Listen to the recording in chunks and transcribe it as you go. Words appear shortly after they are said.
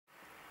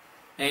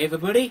Hey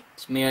everybody,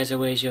 it's me as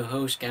always, your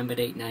host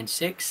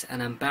Gambit896,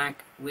 and I'm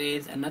back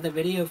with another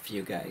video for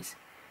you guys.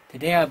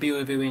 Today I'll be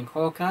reviewing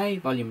Hawkeye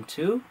Volume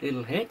 2,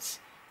 Little Hits.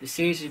 The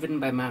series is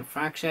written by Matt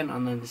Fraction,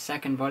 and in the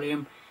second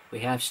volume we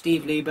have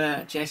Steve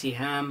Lieber, Jesse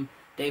Hamm,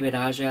 David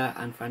Aja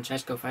and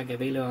Francesco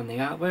Francavilla on the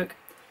artwork.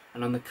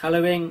 And on the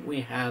colouring we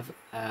have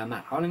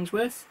Matt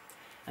Hollingsworth,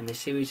 and the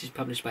series is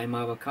published by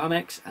Marvel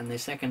Comics, and the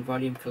second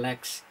volume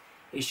collects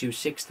issues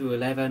 6 through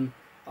 11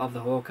 of the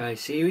Hawkeye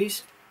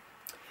series.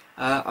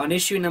 On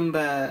issue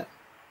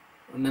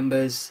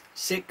numbers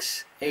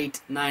 6,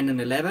 8, 9 and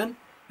 11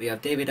 we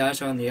have David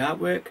Aja on the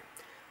artwork.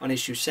 On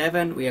issue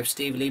 7 we have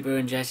Steve Lieber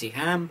and Jesse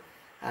Hamm,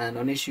 and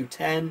on issue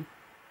 10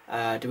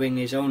 doing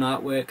his own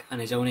artwork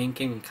and his own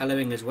inking and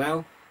colouring as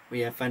well,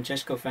 we have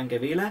Francesco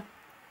Francavilla.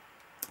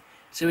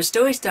 So the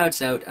story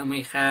starts out and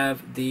we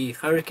have the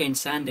Hurricane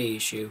Sandy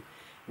issue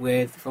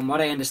with, from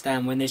what I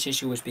understand, when this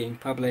issue was being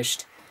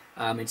published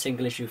in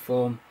single issue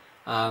form,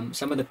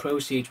 some of the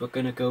proceeds were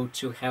going to go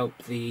to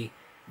help the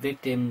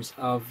victims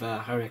of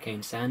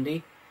Hurricane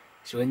Sandy.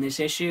 So in this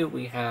issue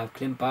we have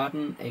Clint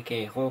Barton,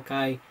 aka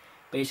Hawkeye,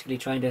 basically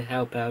trying to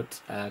help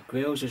out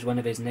Grills, who's one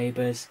of his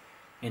neighbours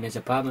in his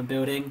apartment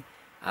building.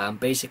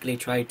 Basically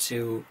try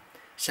to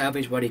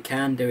salvage what he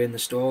can during the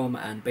storm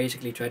and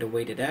basically try to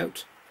wait it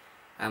out.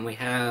 And we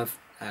have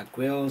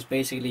Grills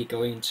basically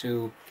going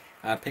to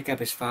pick up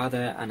his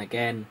father and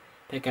again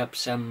pick up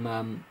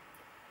some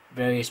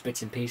various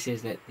bits and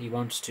pieces that he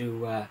wants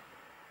to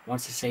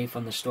save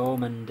from the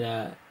storm,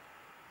 and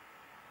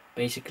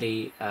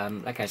basically,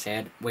 like I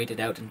said, wait it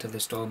out until the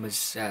storm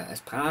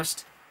has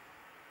passed.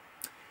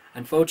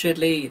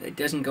 Unfortunately, it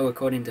doesn't go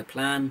according to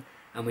plan,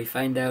 and we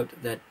find out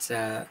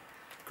that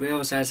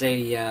Grills has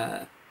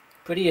a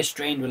pretty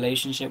strained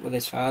relationship with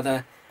his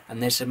father,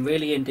 and there's some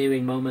really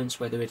endearing moments,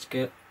 whether it's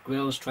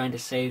Grills trying to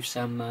save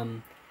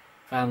some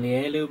family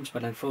heirlooms,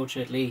 but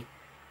unfortunately,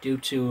 due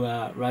to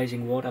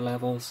rising water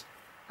levels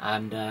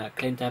and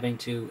Clint having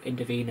to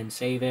intervene and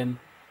save him,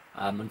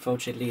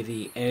 unfortunately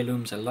the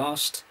heirlooms are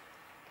lost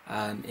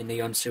in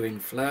the ensuing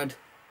flood.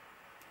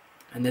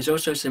 And there's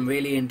also some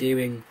really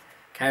endearing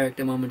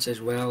character moments as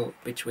well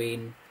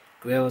between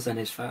Grills and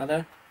his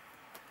father,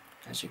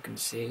 as you can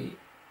see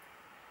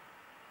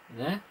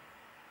there.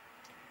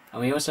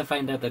 And we also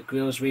find out that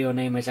Grills' real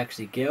name is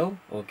actually Gil,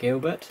 or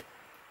Gilbert,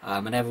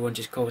 and everyone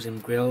just calls him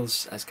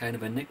Grills as kind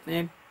of a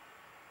nickname.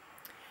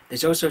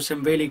 There's also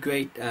some really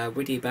great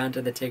witty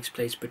banter that takes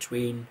place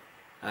between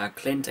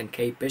Clint and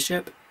Kate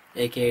Bishop,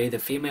 aka the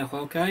female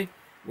Hawkeye,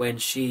 when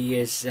she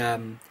is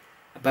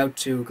about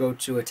to go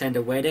to attend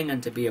a wedding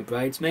and to be a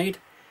bridesmaid.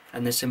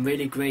 And there's some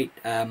really great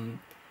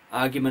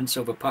arguments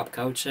over pop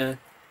culture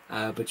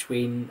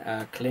between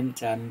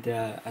Clint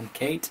and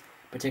Kate,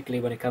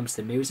 particularly when it comes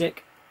to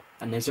music.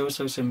 And there's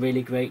also some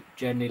really great,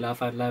 generally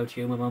laugh out loud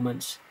humour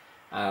moments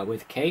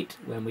with Kate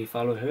when we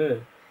follow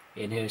her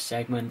in her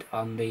segment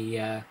on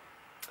the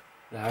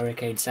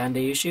Hurricane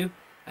Sandy issue,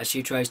 as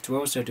she tries to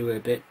also do a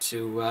bit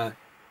to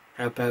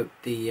help out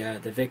the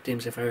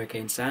victims of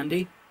Hurricane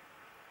Sandy.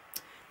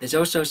 There's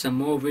also some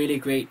more really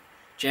great,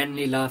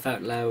 generally laugh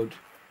out loud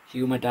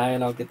humour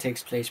dialogue that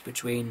takes place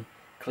between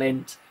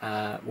Clint,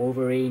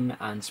 Wolverine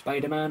and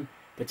Spider-Man,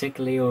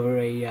 particularly over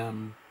a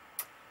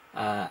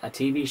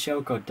TV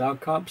show called Dog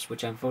Cops,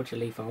 which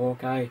unfortunately for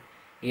Hawkeye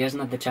he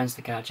hasn't had the chance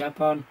to catch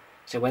up on.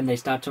 So when they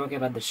start talking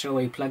about the show,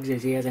 he plugs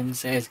his ears in and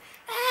says,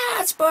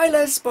 "Ah,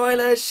 spoilers,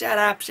 spoilers, shut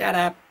up,"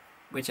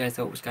 which I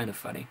thought was kind of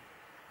funny.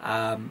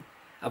 And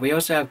we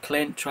also have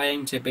Clint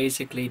trying to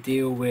basically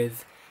deal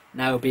with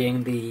now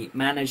being the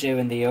manager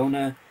and the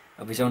owner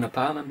of his own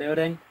apartment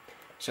building.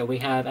 So we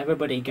have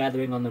everybody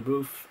gathering on the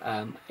roof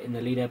in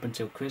the lead up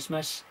until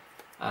Christmas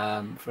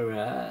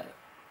for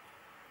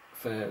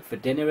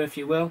dinner, if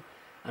you will.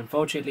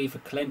 Unfortunately for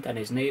Clint and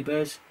his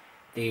neighbours,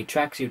 the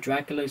Tracksuit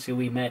Draculas who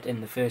we met in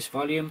the first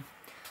volume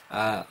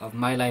of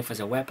My Life as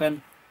a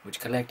Weapon, which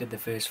collected the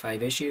first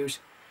 5 issues,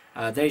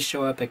 they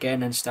show up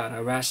again and start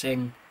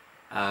harassing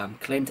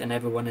Clint and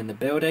everyone in the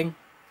building.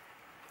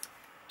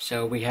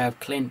 So we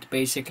have Clint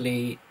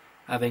basically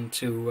having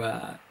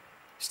to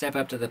step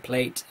up to the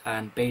plate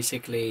and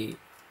basically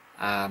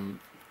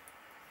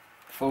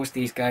force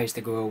these guys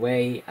to go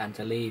away and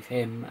to leave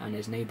him and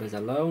his neighbours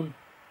alone,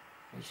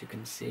 as you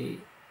can see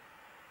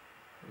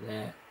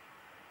there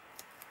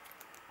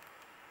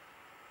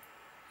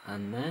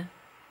and there.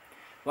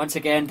 Once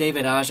again,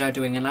 David Aja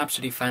doing an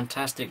absolutely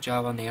fantastic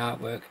job on the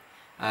artwork,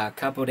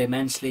 coupled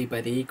immensely by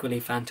the equally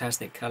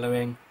fantastic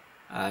colouring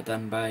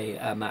done by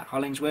Matt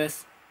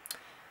Hollingsworth.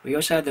 We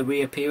also have the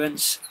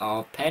reappearance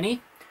of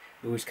Penny,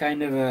 who was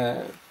kind of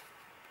a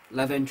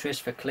love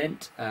interest for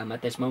Clint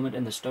at this moment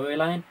in the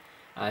storyline.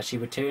 She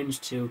returns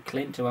to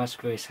Clint to ask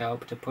for his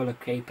help to pull a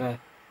caper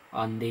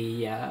on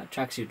the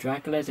Tracksuit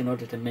Draculas in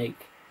order to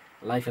make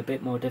life a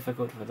bit more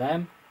difficult for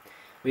them.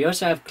 We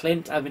also have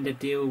Clint having to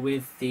deal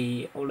with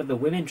all of the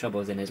women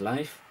troubles in his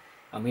life,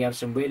 and we have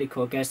some really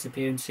cool guest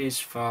appearances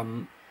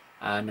from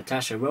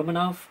Natasha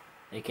Romanoff,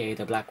 aka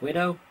the Black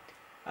Widow,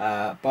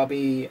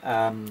 Bobby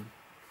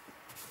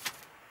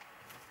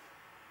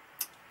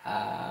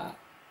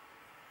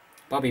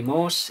Bobby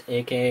Morse,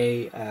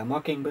 aka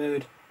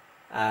Mockingbird,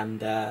 and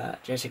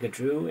Jessica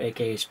Drew,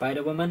 aka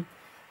Spider-Woman.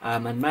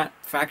 And Matt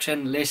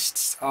Fraction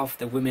lists off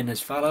the women as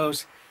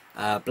follows: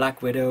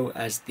 Black Widow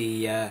as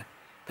the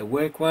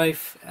work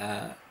wife,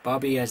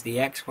 Bobby as the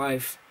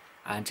ex-wife,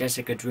 and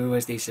Jessica Drew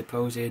as the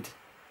supposed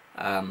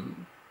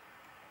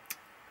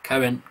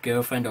current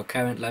girlfriend or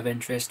current love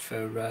interest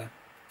for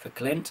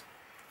Clint.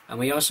 And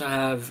we also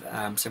have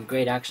some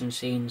great action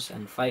scenes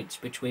and fights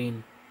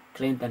between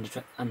Clint and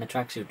the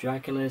Tracksuit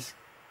Draculas,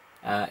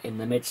 in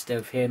the midst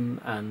of him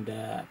and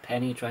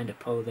Penny trying to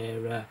pull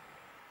their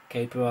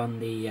caper on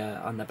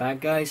the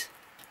bad guys.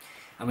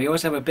 And we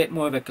also have a bit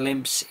more of a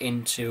glimpse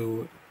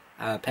into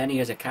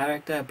Penny as a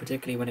character,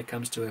 particularly when it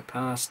comes to her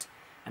past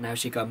and how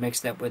she got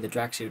mixed up with the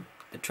Tracksuit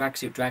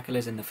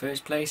Draculas in the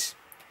first place.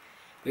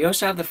 We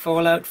also have the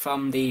fallout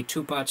from the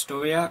two-part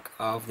story arc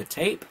of The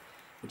Tape,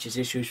 which is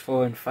issues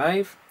 4 and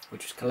 5,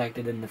 which was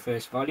collected in the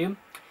first volume.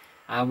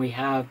 And we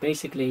have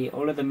basically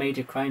all of the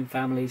major crime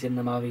families in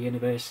the Marvel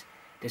Universe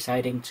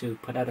deciding to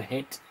put out a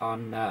hit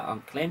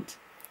on Clint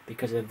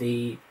because of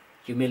the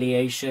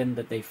humiliation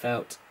that they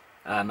felt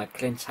at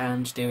Clint's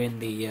hands during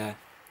the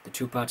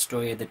two-part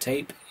story of The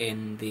Tape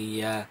in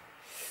the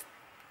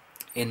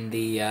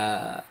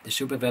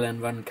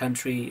supervillain-run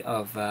country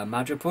of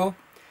Madripoor.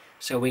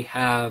 So we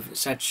have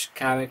such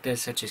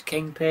characters such as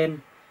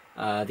Kingpin,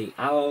 the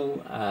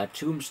Owl,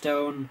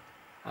 Tombstone,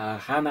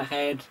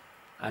 Hammerhead,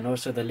 and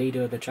also the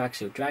leader of the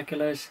Tracksuit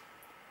Draculas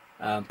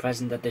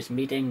present at this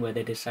meeting where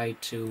they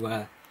decide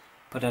to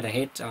put out a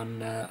hit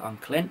on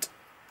Clint.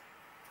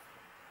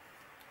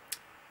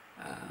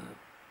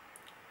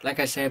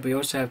 Like I said, we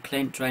also have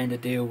Clint trying to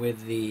deal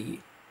with the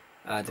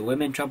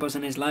women troubles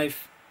in his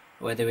life,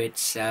 whether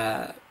it's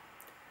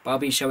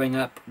Bobby showing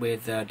up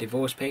with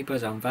divorce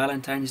papers on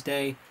Valentine's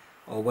Day,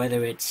 or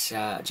whether it's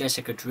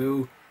Jessica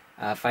Drew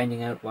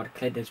finding out what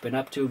Clint has been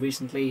up to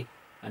recently,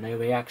 and a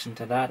reaction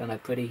to that, and a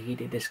pretty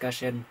heated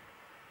discussion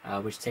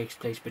which takes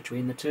place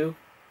between the two,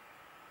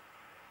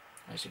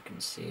 as you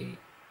can see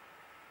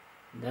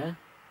there.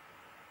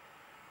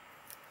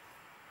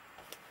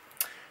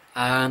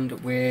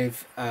 And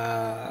with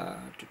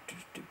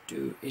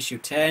issue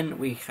 10,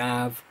 we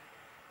have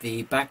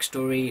the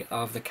backstory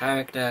of the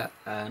character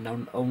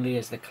known only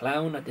as the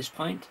Clown at this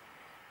point.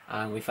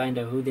 We find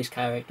out who this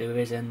character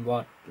is and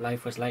what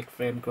life was like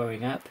for him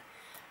growing up.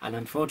 And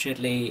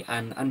unfortunately,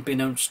 and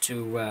unbeknownst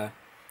to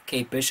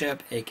Kate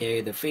Bishop,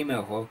 aka the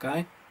female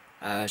Hawkeye,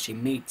 she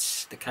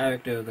meets the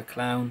character of the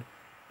Clown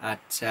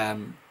at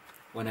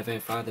one of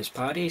her father's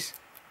parties.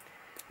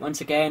 Once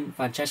again,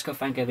 Francesco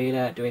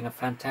Francavilla doing a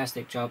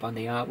fantastic job on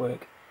the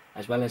artwork,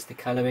 as well as the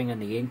colouring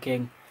and the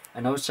inking,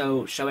 and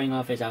also showing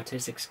off his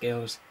artistic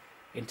skills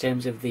in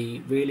terms of the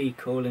really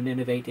cool and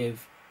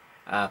innovative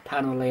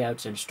panel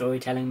layouts and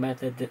storytelling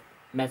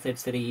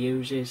methods that he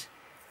uses,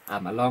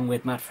 along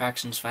with Matt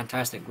Fraction's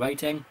fantastic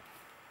writing.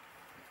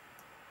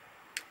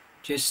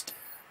 Just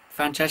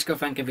Francesco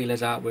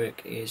Francavilla's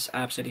artwork is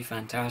absolutely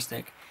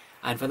fantastic.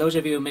 And for those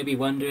of you who may be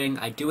wondering,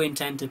 I do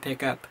intend to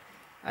pick up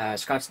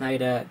Scott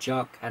Snyder,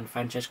 Jock, and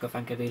Francesco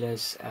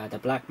Francavilla's The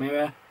Black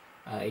Mirror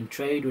in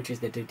trade, which is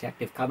the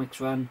Detective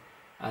Comics run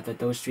that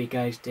those three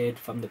guys did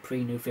from the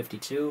pre-New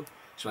 52.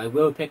 So I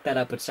will pick that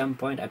up at some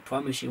point, I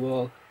promise you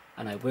all,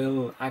 and I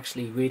will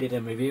actually read it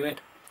and review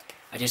it.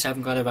 I just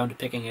haven't got around to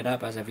picking it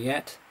up as of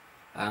yet,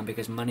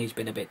 because money's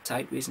been a bit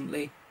tight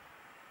recently.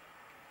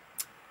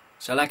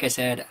 So like I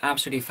said,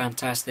 absolutely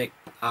fantastic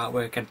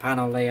artwork and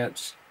panel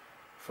layouts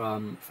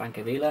from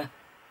Francavilla,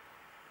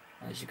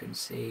 as you can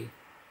see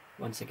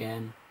once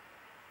again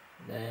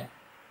there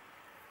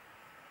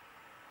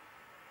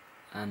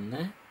and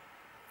there.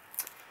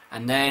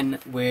 And then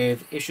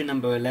with issue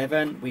number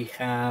 11 we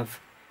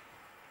have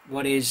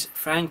what is,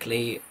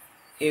 frankly,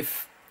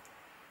 if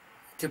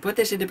to put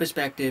this into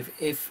perspective,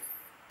 if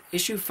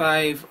issue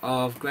 5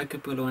 of Greg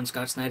Capullo and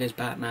Scott Snyder's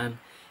Batman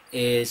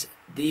is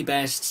the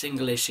best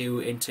single issue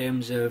in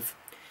terms of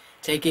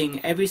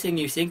taking everything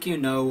you think you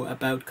know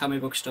about comic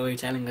book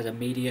storytelling as a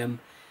medium,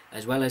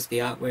 as well as the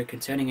artwork,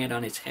 and turning it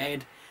on its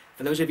head.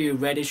 For those of you who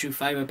read issue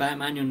 5 of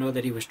Batman, you'll know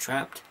that he was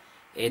trapped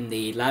in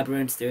the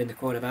labyrinth during the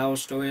Court of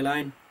Owls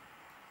storyline.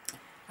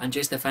 And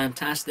just the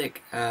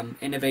fantastic,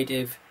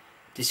 innovative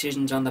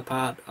decisions on the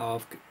part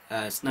of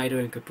Snyder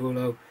and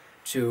Capullo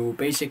to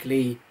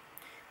basically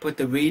put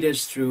the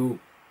readers through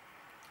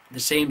the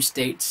same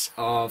states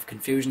of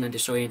confusion and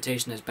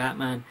disorientation as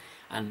Batman.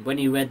 And when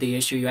you read the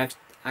issue, you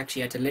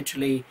actually had to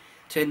literally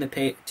turn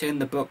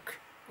the book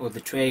or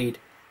the trade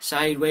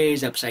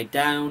sideways, upside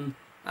down,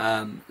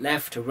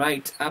 left to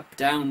right, up,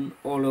 down,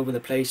 all over the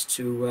place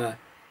to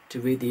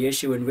read the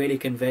issue, and really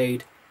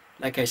conveyed,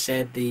 like I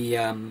said, the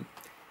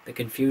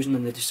confusion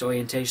and the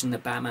disorientation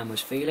that Batman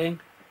was feeling.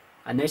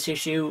 And this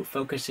issue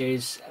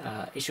focuses,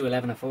 issue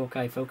 11 of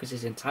Hawkeye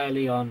focuses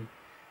entirely on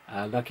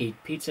Lucky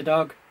Pizza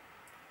Dog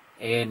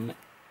in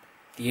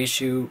the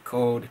issue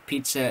called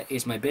Pizza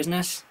Is My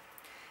Business.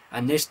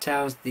 And this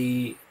tells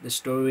the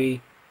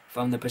story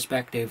from the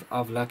perspective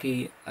of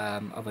Lucky,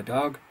 of a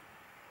dog,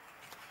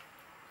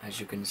 as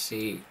you can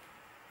see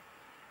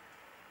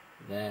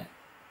there,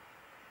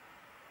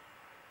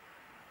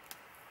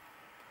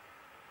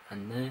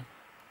 and there.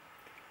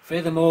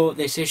 Furthermore,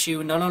 this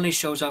issue not only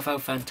shows off how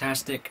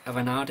fantastic of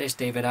an artist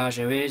David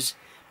Aja is,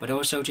 but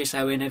also just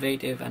how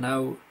innovative and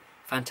how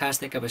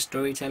fantastic of a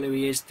storyteller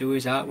he is through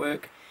his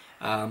artwork.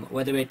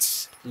 Whether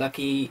it's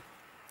Lucky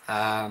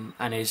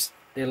and his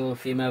little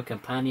female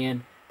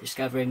companion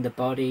discovering the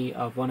body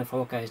of one of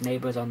Hawkeye's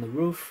neighbours on the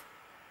roof,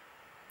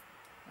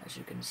 as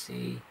you can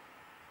see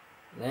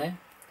there,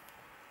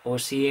 or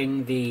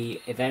seeing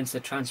the events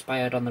that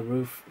transpired on the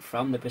roof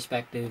from the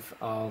perspective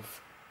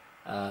of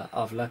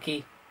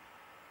Lucky,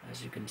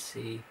 as you can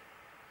see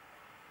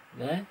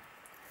there,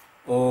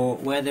 or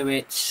whether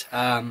it's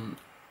the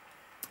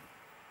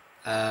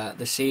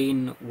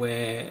scene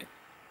where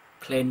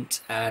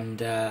Clint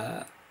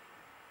and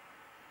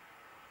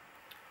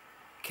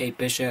Kate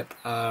Bishop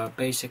are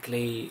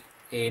basically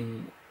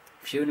in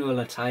funeral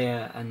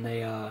attire and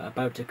they are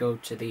about to go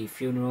to the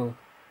funeral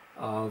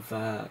of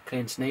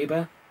Clint's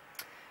neighbour,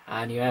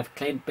 and you have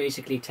Clint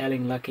basically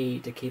telling Lucky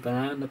to keep an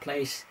eye on the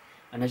place,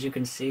 and as you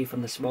can see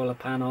from the smaller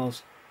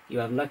panels, you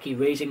have Lucky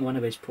raising one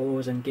of his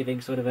paws and giving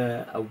sort of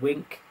a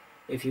wink,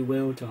 if you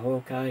will, to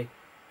Hawkeye,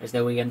 as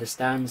though he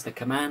understands the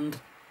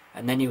command.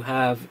 And then you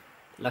have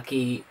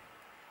Lucky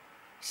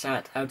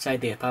sat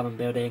outside the apartment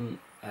building,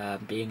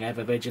 being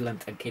ever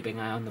vigilant and keeping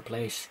an eye on the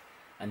place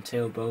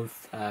until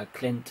both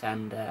Clint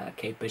and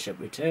Kate Bishop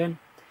return.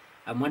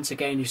 And once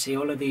again you see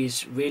all of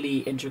these really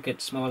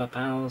intricate smaller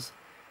panels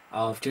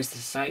of just the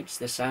sights,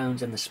 the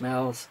sounds and the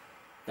smells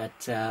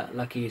that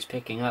Lucky is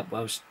picking up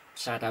whilst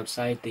sat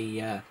outside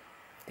the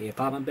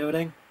apartment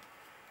building.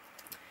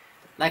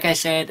 Like I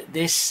said,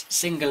 this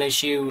single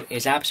issue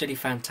is absolutely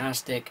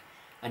fantastic,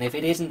 and if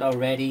it isn't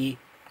already,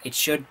 it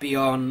should be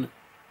on,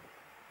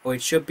 or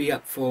it should be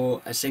up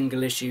for a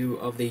single issue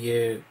of the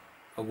year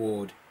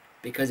award,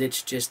 because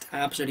it's just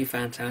absolutely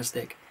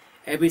fantastic.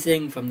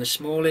 Everything from the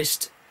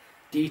smallest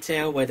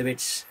detail, whether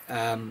it's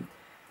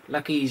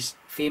Lucky's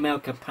female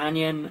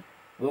companion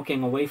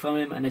walking away from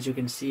him, and as you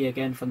can see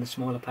again from the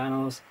smaller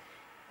panels,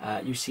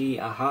 you see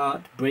a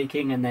heart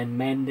breaking and then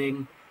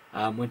mending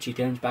when she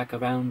turns back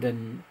around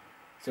and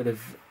sort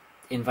of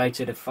invites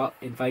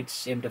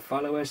him to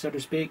follow her, so to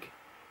speak.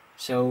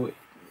 So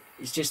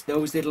it's just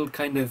those little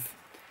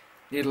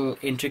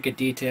intricate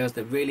details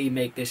that really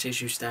make this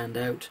issue stand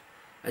out,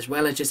 as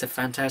well as just a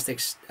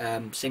fantastic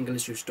single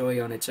issue story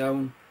on its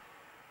own,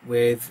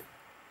 with,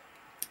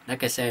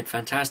 like I said,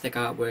 fantastic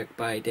artwork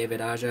by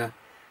David Aja,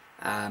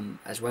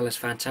 as well as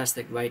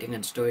fantastic writing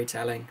and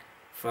storytelling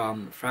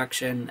from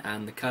Fraction,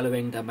 and the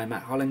colouring done by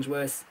Matt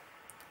Hollingsworth.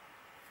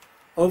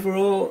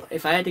 Overall,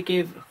 if I had to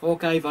give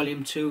Hawkeye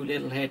Volume 2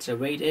 Little Hits a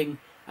rating,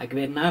 I'd give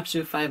it an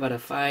absolute 5 out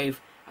of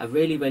 5. I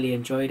really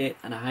enjoyed it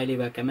and I highly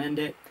recommend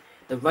it.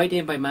 The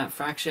writing by Matt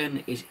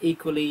Fraction is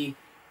equally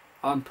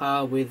on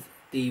par with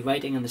the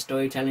writing and the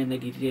storytelling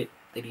that he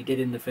did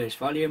in the first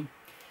volume.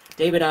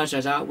 David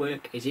Aja's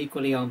artwork is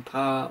equally on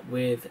par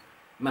with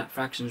Matt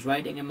Fraction's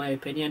writing, in my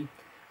opinion,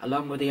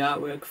 along with the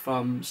artwork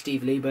from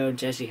Steve Lieber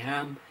Jesse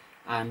Hamm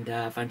and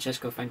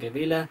Francesco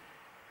Francavilla.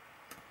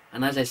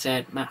 And as I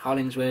said, Matt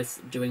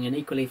Hollingsworth doing an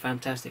equally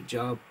fantastic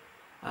job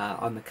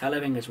on the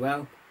colouring as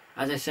well.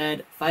 As I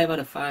said, 5 out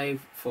of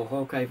 5 for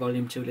Hawkeye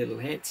Volume 2 Little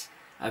Hits.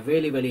 I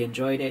really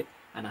enjoyed it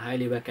and I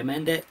highly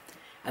recommend it.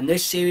 And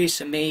this series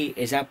for me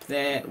is up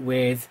there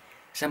with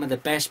some of the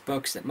best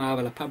books that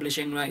Marvel are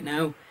publishing right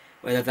now,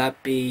 whether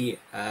that be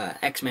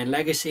X-Men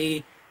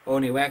Legacy, All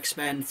New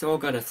X-Men, Thor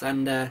God of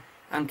Thunder,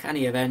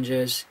 Uncanny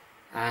Avengers,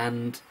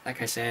 and,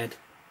 like I said,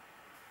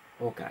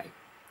 Hawkeye.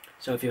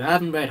 So if you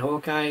haven't read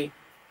Hawkeye,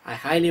 I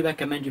highly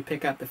recommend you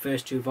pick up the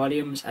first 2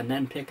 volumes and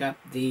then pick up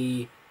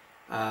the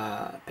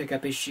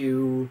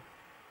issue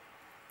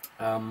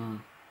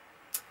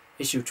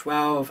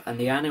 12 and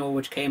the annual,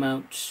 which came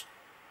out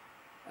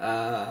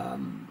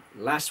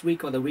last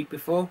week or the week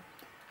before,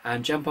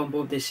 and jump on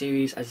board this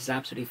series as it's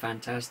absolutely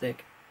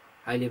fantastic.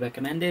 Highly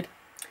recommended.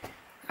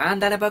 And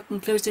that about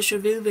concludes this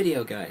review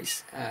video,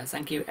 guys.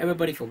 Thank you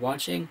everybody for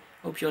watching.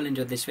 Hope you all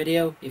enjoyed this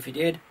video. If you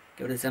did,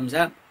 give it a thumbs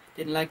up.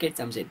 Didn't like it,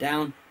 thumbs it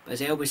down. But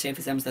as I always say, if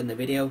a thumbs down the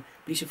video,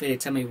 please feel free to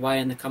tell me why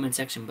in the comment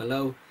section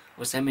below,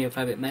 or send me a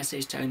private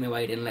message telling me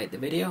why you didn't like the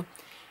video.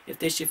 If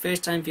this is your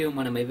first time viewing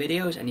one of my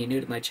videos and you're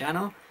new to my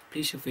channel,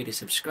 please feel free to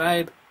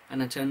subscribe.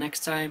 And until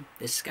next time,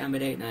 this is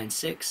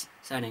Scambit896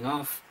 signing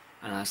off,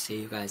 and I'll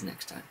see you guys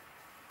next time.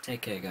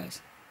 Take care,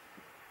 guys.